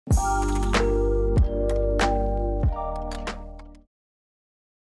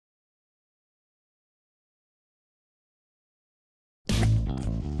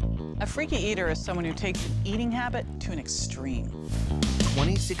A freaky eater is someone who takes an eating habit to an extreme.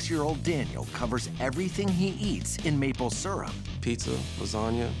 26-year-old Daniel covers everything he eats in maple syrup. Pizza,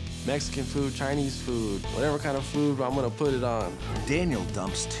 lasagna, Mexican food, Chinese food, whatever kind of food, I'm gonna put it on. Daniel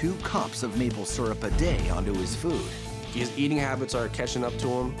dumps 2 cups of maple syrup a day onto his food. His eating habits are catching up to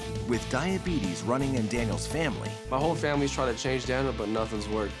him. With diabetes running in Daniel's family, My whole family's trying to change Daniel, but nothing's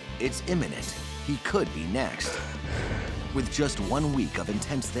worked. it's imminent. He could be next. With just 1 week of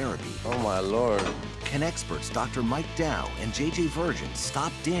intense therapy, Oh my Lord. can experts Dr. Mike Dow and JJ Virgin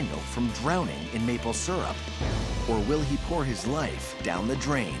stop Daniel from drowning in maple syrup? Or will he pour his life down the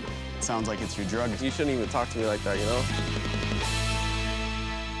drain? Sounds like it's your drug. You shouldn't even talk to me like that, you know?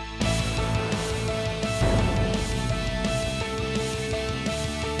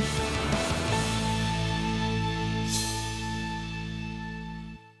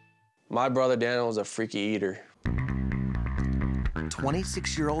 My brother Daniel was a freaky eater.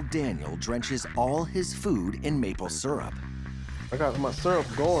 26-year-old Daniel drenches all his food in maple syrup. I got my syrup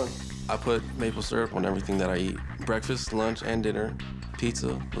going. I put maple syrup on everything that I eat. Breakfast, lunch, and dinner.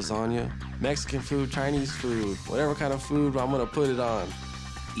 Pizza, lasagna, Mexican food, Chinese food, whatever kind of food, I'm gonna put it on.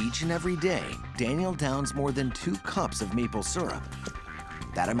 Each and every day, Daniel downs more than 2 cups of maple syrup.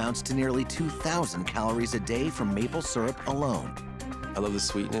 That amounts to nearly 2,000 calories a day from maple syrup alone. I love the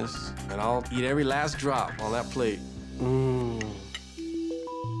sweetness, and I'll eat every last drop on that plate.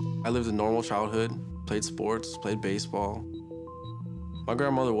 I lived a normal childhood, played sports, played baseball. My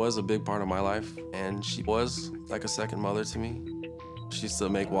grandmother was a big part of my life, and she was like a second mother to me. She used to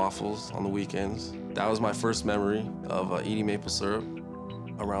make waffles on the weekends. That was my first memory of eating maple syrup.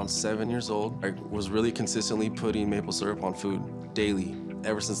 Around 7 years old, I was really consistently putting maple syrup on food daily.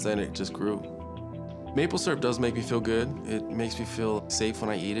 Ever since then, it just grew. Maple syrup does make me feel good. It makes me feel safe when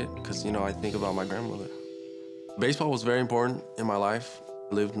I eat it, because, you know, I think about my grandmother. Baseball was very important in my life.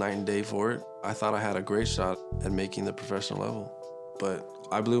 I lived night and day for it. I thought I had a great shot at making the professional level, but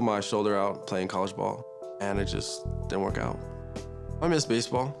I blew my shoulder out playing college ball, and it just didn't work out. I miss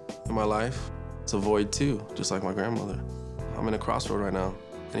baseball in my life. It's a void too, just like my grandmother. I'm in a crossroad right now.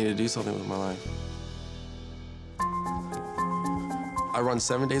 I need to do something with my life. I run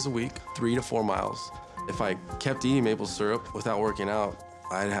 7 days a week, 3 to 4 miles. If I kept eating maple syrup without working out,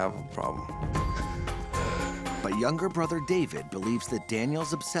 I'd have a problem. But younger brother David believes that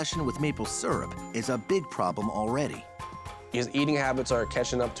Daniel's obsession with maple syrup is a big problem already. His eating habits are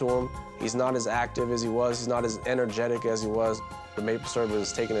catching up to him. He's not as active as he was. He's not as energetic as he was. The maple syrup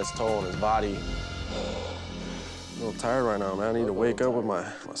is taking its toll on his body. I'm a little tired right now, man. I need to wake up with my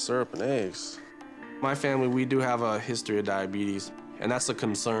syrup and eggs. My family, we do have a history of diabetes, and that's a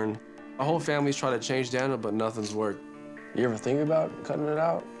concern. My whole family's trying to change Daniel, but nothing's worked. You ever think about cutting it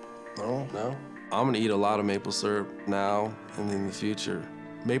out? No? No? I'm gonna eat a lot of maple syrup now and in the future.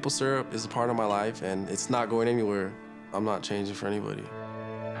 Maple syrup is a part of my life, and it's not going anywhere. I'm not changing for anybody.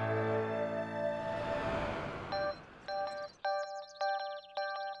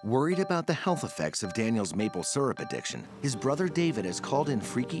 Worried about the health effects of Daniel's maple syrup addiction, his brother David has called in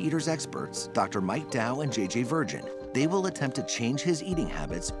Freaky Eaters experts, Dr. Mike Dow and JJ Virgin. They will attempt to change his eating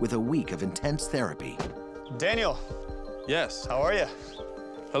habits with a week of intense therapy. Daniel, Yes. how are you?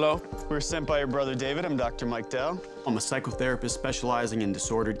 Hello? We're sent by your brother David. I'm Dr. Mike Dow. I'm a psychotherapist specializing in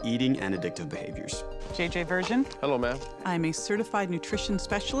disordered eating and addictive behaviors. JJ Virgin. Hello, ma'am. I'm a certified nutrition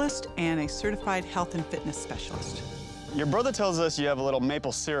specialist and a certified health and fitness specialist. Your brother tells us you have a little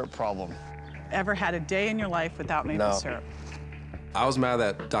maple syrup problem. Ever had a day in your life without maple No. syrup? I was mad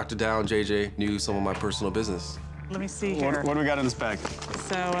that Dr. Dow and JJ knew some of my personal business. Let me see here. What do we got in this bag?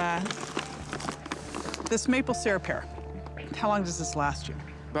 So, this maple syrup here, how long does this last you?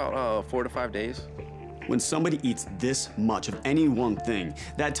 About 4 to 5 days. When somebody eats this much of any one thing,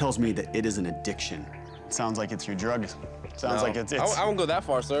 that tells me that it is an addiction. Sounds like it's your drug. Sounds like it's... I won't go that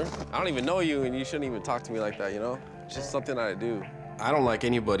far, sir. I don't even know you, and you shouldn't even talk to me like that, you know? It's just something I do. I don't like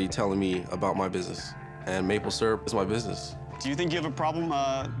anybody telling me about my business, and maple syrup is my business. Do you think you have a problem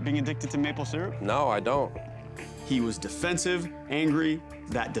being addicted to maple syrup? No, I don't. He was defensive, angry.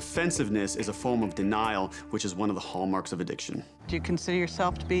 That defensiveness is a form of denial, which is one of the hallmarks of addiction. Do you consider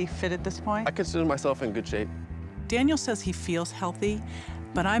yourself to be fit at this point? I consider myself in good shape. Daniel says he feels healthy,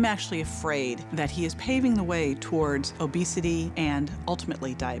 but I'm actually afraid that he is paving the way towards obesity and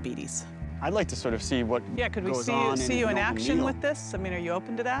ultimately diabetes. I'd like to sort of see what Could we goes see on you in an open action meal. with this? I mean, are you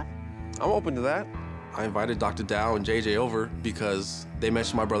open to that? I'm open to that. I invited Dr. Dow and JJ over because they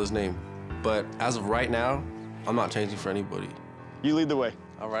mentioned my brother's name. But as of right now, I'm not changing for anybody. You lead the way.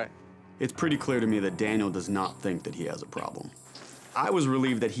 All right. It's pretty clear to me that Daniel does not think that he has a problem. I was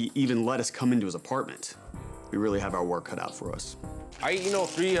relieved that he even let us come into his apartment. we really have our work cut out for us. I eat,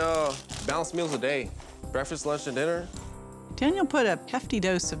 3 balanced meals a day. Breakfast, lunch, and dinner. Daniel put a hefty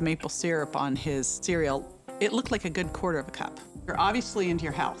dose of maple syrup on his cereal. It looked like a good quarter of a cup. You're obviously into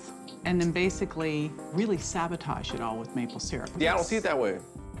your health, and then basically really sabotage it all with maple syrup. Yeah, I don't see it that way.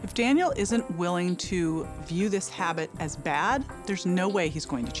 If Daniel isn't willing to view this habit as bad, there's no way he's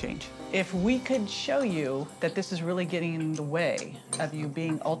going to change. If we could show you that this is really getting in the way of you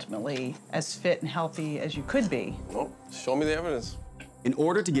being ultimately as fit and healthy as you could be. Well, show me the evidence. In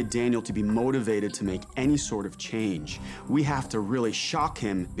order to get Daniel to be motivated to make any sort of change, we have to really shock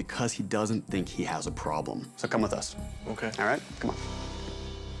him because he doesn't think he has a problem. So come with us. Okay. All right, come on.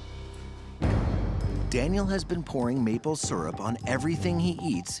 Daniel has been pouring maple syrup on everything he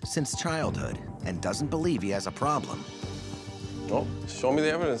eats since childhood and doesn't believe he has a problem. Well, show me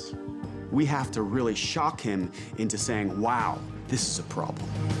the evidence. We have to really shock him into saying, wow, this is a problem.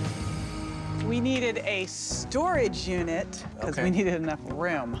 We needed a storage unit because we needed enough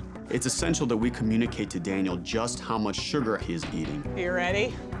room. It's essential that we communicate to Daniel just how much sugar he is eating. Are you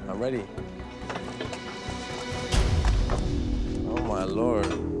ready? I'm ready. Oh, my Lord.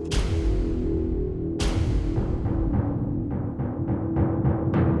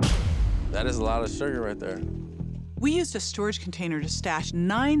 That is a lot of sugar right there. We used a storage container to stash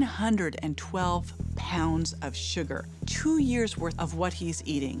 912 pounds of sugar, 2 years worth of what he's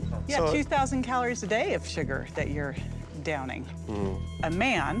eating. Yeah, So- 2,000 calories a day of sugar that you're downing. A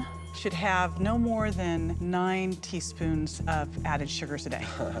man should have no more than 9 teaspoons of added sugars a day.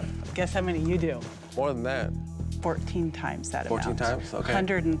 Guess how many you do? More than that. 14 times that 14 amount. times? Okay.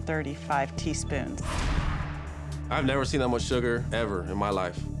 135 teaspoons. I've never seen that much sugar ever in my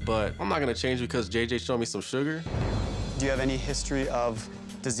life, but I'm not gonna change because JJ showed me some sugar. Do you have any history of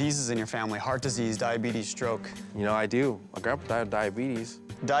diseases in your family? Heart disease, diabetes, stroke? I do. My grandpa died of diabetes.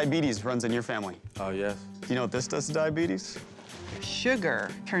 Diabetes runs in your family. Oh, yes. You know what this does to diabetes? Sugar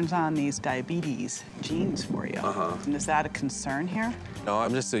turns on these diabetes genes for you. And is that a concern here? No,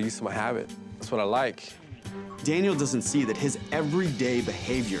 I'm just so used to my habit. That's what I like. Daniel doesn't see that his everyday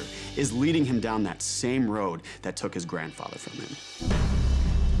behavior is leading him down that same road that took his grandfather from him.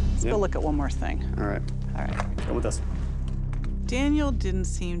 Let's go look at one more thing. All right, All right. come with us. Daniel didn't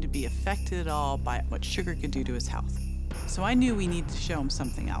seem to be affected at all by what sugar could do to his health. So I knew we needed to show him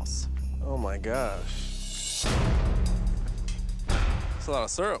something else. Oh, my gosh. That's a lot of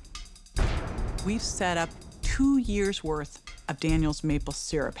syrup. We've set up 2 years worth of Daniel's maple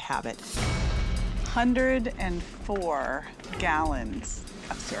syrup habit. 104 gallons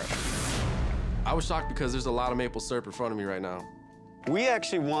of syrup. I was shocked because there's a lot of maple syrup in front of me right now. We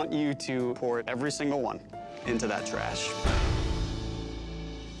actually want you to pour every single one into that trash.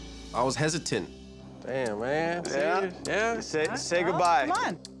 I was hesitant. Damn, man. Serious? Yeah? Say Well, goodbye. Come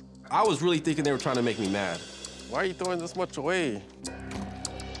on. I was really thinking they were trying to make me mad. Why are you throwing this much away?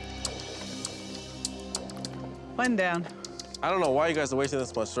 One down. I don't know why you guys are wasting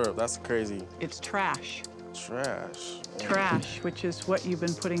this much syrup. That's crazy. It's trash. Trash. Trash, which is what you've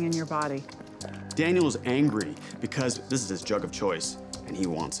been putting in your body. Daniel is angry because this is his drug of choice, and he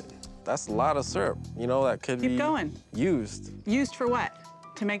wants it. That's a lot of syrup. That could be Keep going. used. Used for what?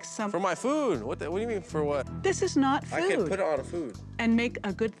 To make some... For my food. What do you mean for what? This is not food. I can put it on a food. And make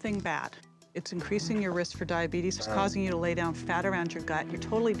a good thing bad. It's increasing your risk for diabetes. It's causing you to lay down fat around your gut. You're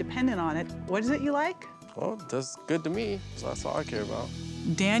totally dependent on it. What is it you like? Well, that's good to me, so that's all I care about.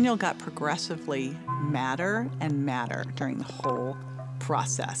 Daniel got progressively madder and madder during the whole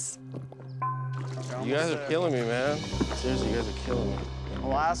process. You guys are killing me, man. Seriously, you guys are killing me.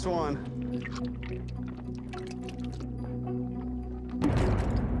 Last one.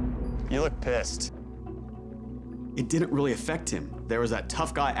 You look pissed. It didn't really affect him. There was that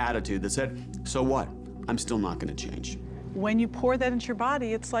tough guy attitude that said, so what? I'm still not gonna change. When you pour that into your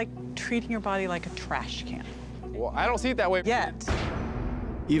body, it's like treating your body like a trash can. Well, I don't see it that way. Yet.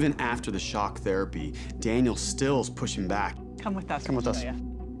 Even after the shock therapy, Daniel still's pushing back. Come with us. Come with I'll us. show ya.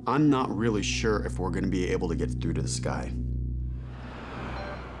 I'm not really sure if we're gonna be able to get through to this guy.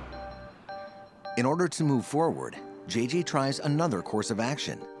 In order to move forward, JJ tries another course of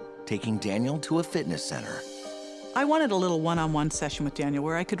action, taking Daniel to a fitness center. I wanted a little one-on-one session with Daniel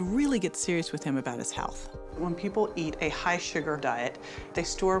where I could really get serious with him about his health. When people eat a high-sugar diet, they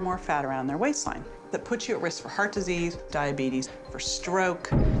store more fat around their waistline. That puts you at risk for heart disease, diabetes, for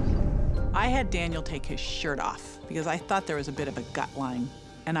stroke. I had Daniel take his shirt off because I thought there was a bit of a gut line,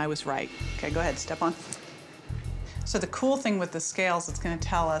 and I was right. Okay, go ahead, step on. So the cool thing with the scales, it's gonna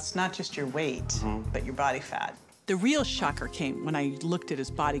tell us not just your weight, but your body fat. The real shocker came when I looked at his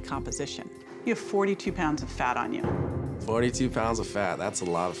body composition. You have 42 pounds of fat on you. 42 pounds of fat. That's a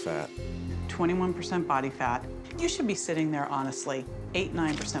lot of fat. 21% body fat, You should be sitting there, honestly,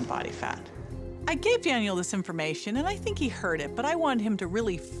 8–9% body fat. I gave Daniel this information, and I think he heard it, but I wanted him to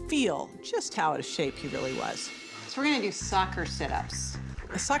really feel just how out of shape he really was. So we're gonna do soccer sit-ups.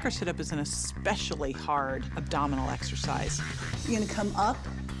 A soccer sit-up is an especially hard abdominal exercise. You're gonna come up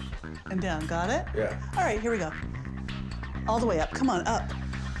and down, got it? Yeah. All right, here we go. All the way up, come on, up,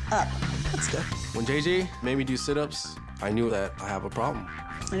 up. That's good. When JJ made me do sit-ups, I knew that I have a problem.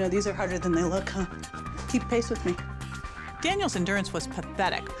 I know, these are harder than they look, huh? Keep pace with me. Daniel's endurance was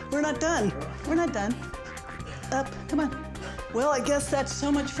pathetic. We're not done. We're not done. Up, come on. Well, I guess that's so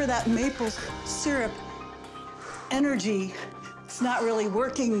much for that maple syrup energy. It's not really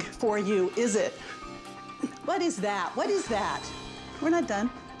working for you, is it? What is that? What is that? We're not done.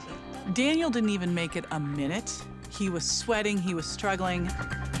 Daniel didn't even make it a minute. He was sweating, he was struggling.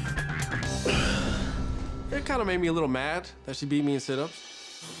 It kind of made me a little mad that she beat me in sit-ups.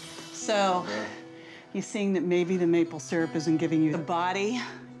 So, you seeing that maybe the maple syrup isn't giving you the body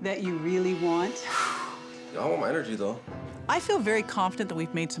that you really want? I want my energy, though. I feel very confident that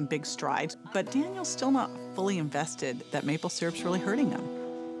we've made some big strides, but Daniel's still not fully invested that maple syrup's really hurting him.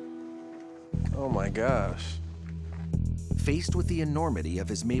 Oh my gosh. Faced with the enormity of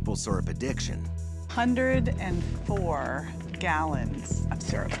his maple syrup addiction 104 gallons of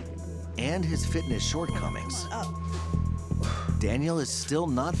syrup. and his fitness shortcomings, Daniel is still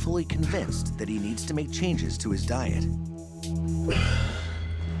not fully convinced that he needs to make changes to his diet.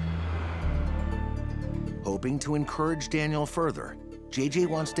 Hoping to encourage Daniel further, JJ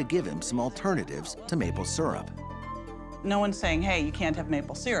wants to give him some alternatives to maple syrup. No one's saying, hey, you can't have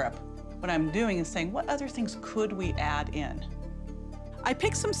maple syrup. What I'm doing is saying, what other things could we add in? I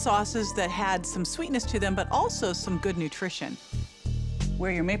picked some sauces that had some sweetness to them, but also some good nutrition.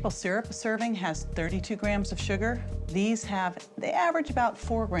 Where your maple syrup serving has 32 grams of sugar, these they average about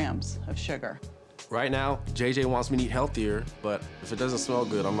 4 grams of sugar. Right now, JJ wants me to eat healthier, but if it doesn't smell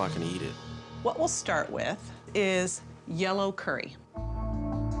good, I'm not gonna eat it. What we'll start with is yellow curry.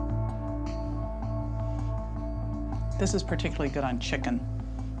 This is particularly good on chicken.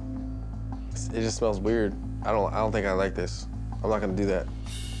 It just smells weird. I don't think I like this. I'm not gonna do that.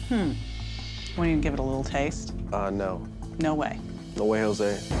 Want you to give it a little taste? No. No way. No way,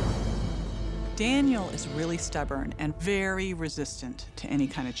 Jose. Daniel is really stubborn and very resistant to any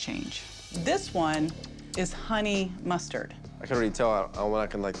kind of change. This one is honey mustard. I can already tell I'm not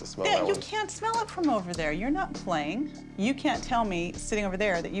gonna like the smell of Yeah, that you one. can't smell it from over there. You're not playing. You can't tell me, sitting over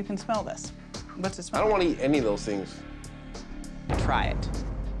there, that you can smell this. What's it smell I don't like? want to eat any of those things. Try it.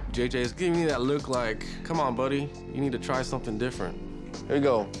 JJ is giving me that look like, come on, buddy, you need to try something different. Here you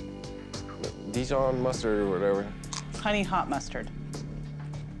go. Dijon mustard or whatever. Honey hot mustard.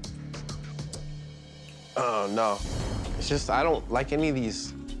 Oh, no. It's just, I don't like any of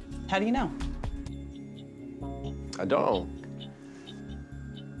these. How do you know? I don't.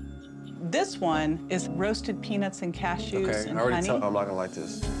 This one is roasted peanuts and cashews Okay, and I already honey. tell I'm not gonna like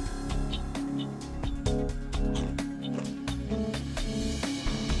this.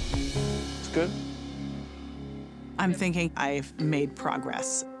 It's good. I'm thinking I've made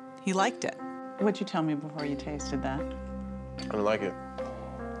progress. He liked it. What'd you tell me before you tasted that? I don't like it.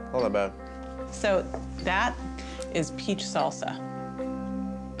 Not that bad. So that is peach salsa.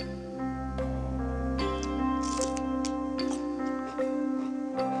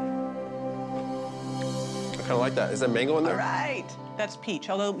 I kind of like that. Is there mango in there? All right. That's peach,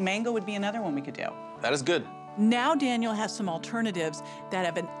 although mango would be another one we could do. That is good. Now Daniel has some alternatives that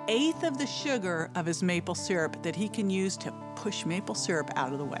have 1/8 of the sugar of his maple syrup that he can use to push maple syrup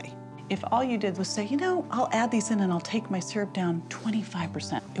out of the way. If all you did was say, you know, I'll add these in and I'll take my syrup down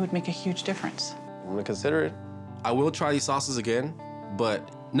 25%, it would make a huge difference. I'm gonna consider it. I will try these sauces again,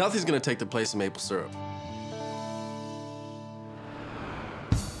 but nothing's gonna take the place of maple syrup.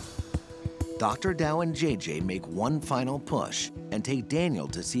 Dr. Dow and JJ make one final push and take Daniel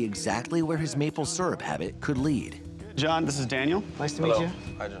to see exactly where his maple syrup habit could lead. John, this is Daniel. Nice to meet you.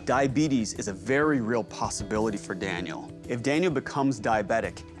 Hi, John. Diabetes is a very real possibility for Daniel. If Daniel becomes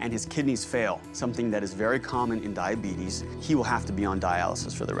diabetic and his kidneys fail, something that is very common in diabetes, he will have to be on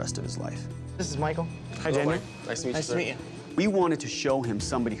dialysis for the rest of his life. This is Michael. Hi, Hello, Daniel. Mike. Nice to meet you, Nice sir. to meet you. We wanted to show him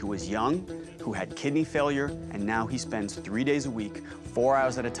somebody who was young, who had kidney failure, and now he spends 3 days a week, 4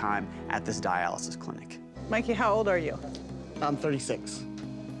 hours at a time at this dialysis clinic. Mikey, how old are you? I'm 36.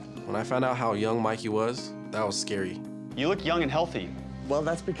 When I found out how young Mikey was, that was scary. You look young and healthy. Well,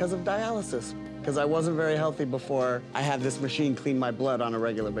 that's because of dialysis. Because I wasn't very healthy before I had this machine clean my blood on a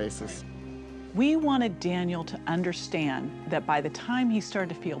regular basis. We wanted Daniel to understand that by the time he started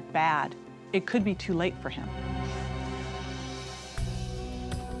to feel bad, it could be too late for him.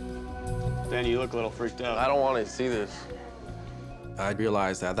 Danny, you look a little freaked out. I don't want to see this. I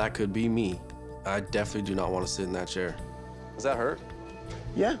realized that that could be me. I definitely do not want to sit in that chair. Does that hurt?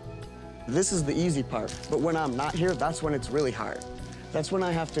 Yeah. This is the easy part. But when I'm not here, that's when it's really hard. That's when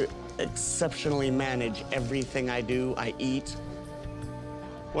I have to exceptionally manage everything I do, I eat.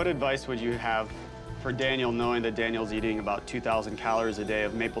 What advice would you have for Daniel, knowing that Daniel's eating about 2,000 calories a day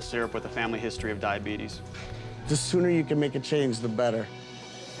of maple syrup with a family history of diabetes? The sooner you can make a change, the better.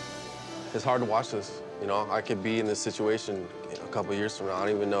 It's hard to watch this. You know, I could be in this situation a couple of years from now. I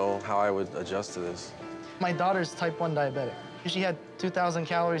don't even know how I would adjust to this. My daughter's type 1 diabetic. She had 2,000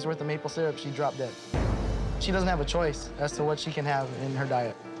 calories worth of maple syrup, she dropped dead. She doesn't have a choice as to what she can have in her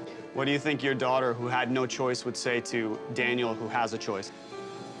diet. What do you think your daughter, who had no choice, would say to Daniel, who has a choice?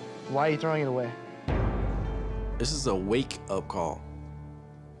 Why are you throwing it away? This is a wake-up call.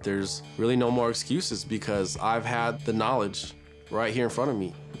 There's really no more excuses because I've had the knowledge right here in front of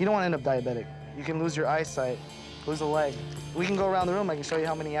me. You don't want to end up diabetic. You can lose your eyesight, lose a leg. We can go around the room, I can show you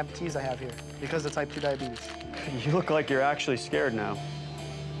how many amputees I have here because of type 2 diabetes. You look like you're actually scared now.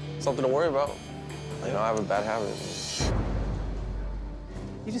 Something to worry about. You know, I have a bad habit.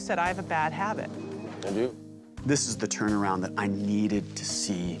 You just said, I have a bad habit. I do. This is the turnaround that I needed to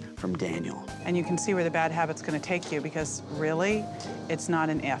see from Daniel. And you can see where the bad habit's going to take you because really, it's not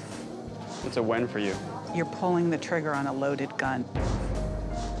an if. It's a when for you. You're pulling the trigger on a loaded gun.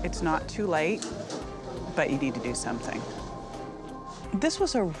 It's not too late, but you need to do something. This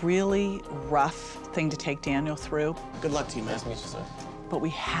was a really rough thing to take Daniel through. Good luck to you, man. Nice to meet you, sir. But we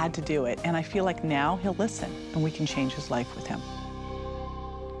had to do it, and I feel like now he'll listen, and we can change his life with him.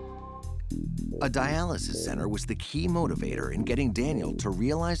 A dialysis center was the key motivator in getting Daniel to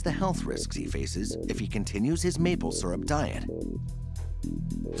realize the health risks he faces if he continues his maple syrup diet.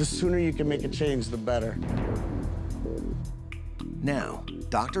 The sooner you can make a change, the better. Now,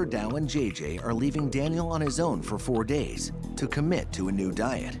 Dr. Dow and JJ are leaving Daniel on his own for 4 days to commit to a new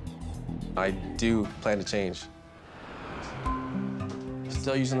diet. I do plan to change.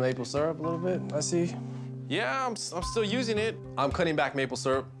 Still using maple syrup a little bit, I see. Yeah, I'm still using it. I'm cutting back maple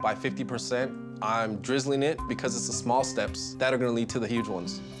syrup by 50%. I'm drizzling it because it's the small steps that are gonna lead to the huge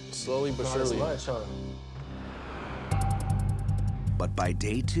ones. Slowly but surely. But by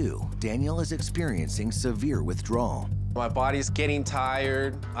day 2, Daniel is experiencing severe withdrawal. My body's getting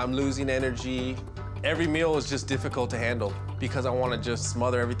tired, I'm losing energy. Every meal is just difficult to handle because I wanna just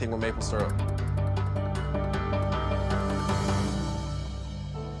smother everything with maple syrup.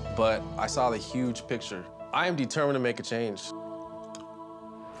 But I saw the huge picture. I am determined to make a change.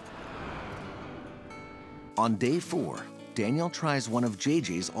 On day 4, Daniel tries one of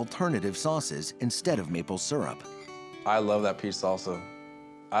JJ's alternative sauces instead of maple syrup. I love that peach salsa.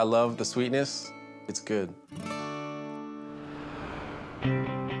 I love the sweetness. It's good.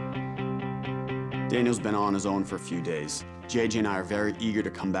 Daniel's been on his own for a few days. JJ and I are very eager to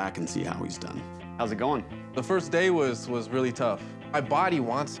come back and see how he's done. How's it going? The first day was really tough. My body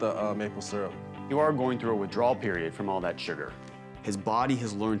wants the maple syrup. You are going through a withdrawal period from all that sugar. His body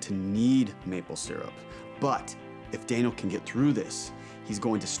has learned to need maple syrup. But if Daniel can get through this, he's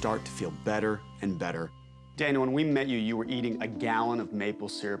going to start to feel better and better. Daniel, when we met you, you were eating a gallon of maple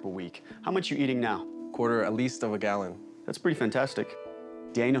syrup a week. How much are you eating now? Quarter at least of a gallon. That's pretty fantastic.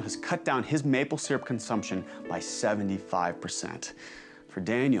 Daniel has cut down his maple syrup consumption by 75%. For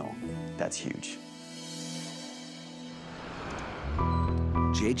Daniel, that's huge.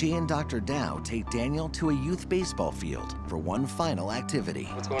 JJ and Dr. Dow take Daniel to a youth baseball field for one final activity.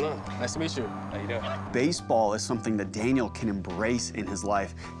 What's going on? Nice to meet you. How you doing? Baseball is something that Daniel can embrace in his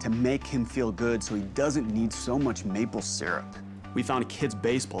life to make him feel good so he doesn't need so much maple syrup. We found a kids'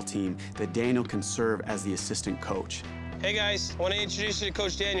 baseball team that Daniel can serve as the assistant coach. Hey guys, I want to introduce you to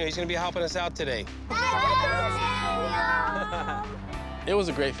Coach Daniel. He's going to be helping us out today. It was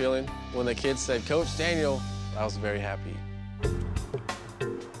a great feeling. When the kids said, Coach Daniel, I was very happy.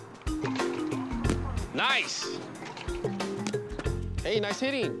 Nice! Hey, nice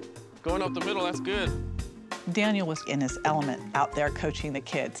hitting. Going up the middle, that's good. Daniel was in his element out there coaching the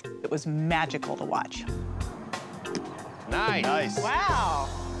kids. It was magical to watch. Nice. Nice. Wow.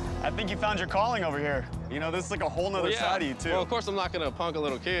 I think you found your calling over here. You know, this is like a whole nother side of you, too. Well, of course, I'm not going to punk a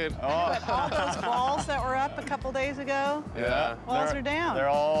little kid. But all those balls that were up a couple days ago, Yeah. balls are down. They're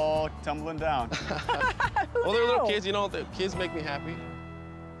all tumbling down. Well, they're little kids. You know, the kids make me happy.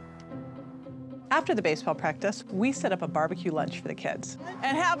 After the baseball practice, we set up a barbecue lunch for the kids.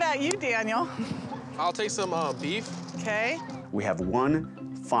 And how about you, Daniel? I'll take some beef. Okay. We have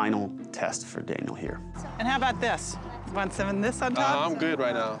one final test for Daniel here. And how about this? Want some of this on top? I'm good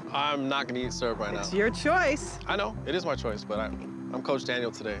right now. I'm not going to eat syrup right now. It's your choice. I know, it is my choice, but I'm Coach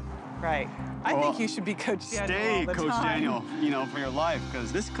Daniel today. Right. I think you should be Coach Daniel Stay all the Coach time. Daniel, you know, for your life,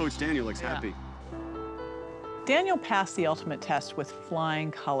 because this Coach Daniel looks happy. Daniel passed the ultimate test with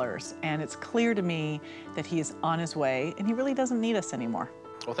flying colors, and it's clear to me that he is on his way, and he really doesn't need us anymore.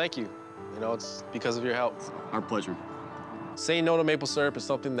 Well, thank you. You know, it's because of your help. Our pleasure. Saying no to maple syrup is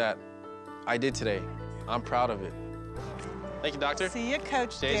something that I did today. I'm proud of it. Thank you, doctor. See you,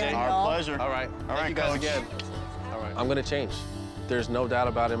 Coach JJ. Daniel. Our pleasure. All right. All Thank right, you guys Coach. again. All right. I'm gonna change. There's no doubt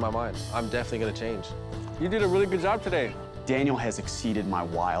about it in my mind. I'm definitely gonna change. You did a really good job today. Daniel has exceeded my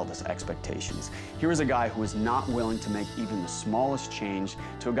wildest expectations. Here is a guy who is not willing to make even the smallest change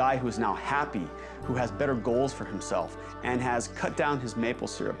to a guy who is now happy, who has better goals for himself, and has cut down his maple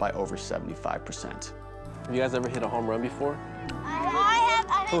syrup by over 75%. Have you guys ever hit a home run before? I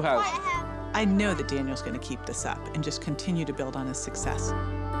have. Who has? I know that Daniel's going to keep this up and just continue to build on his success.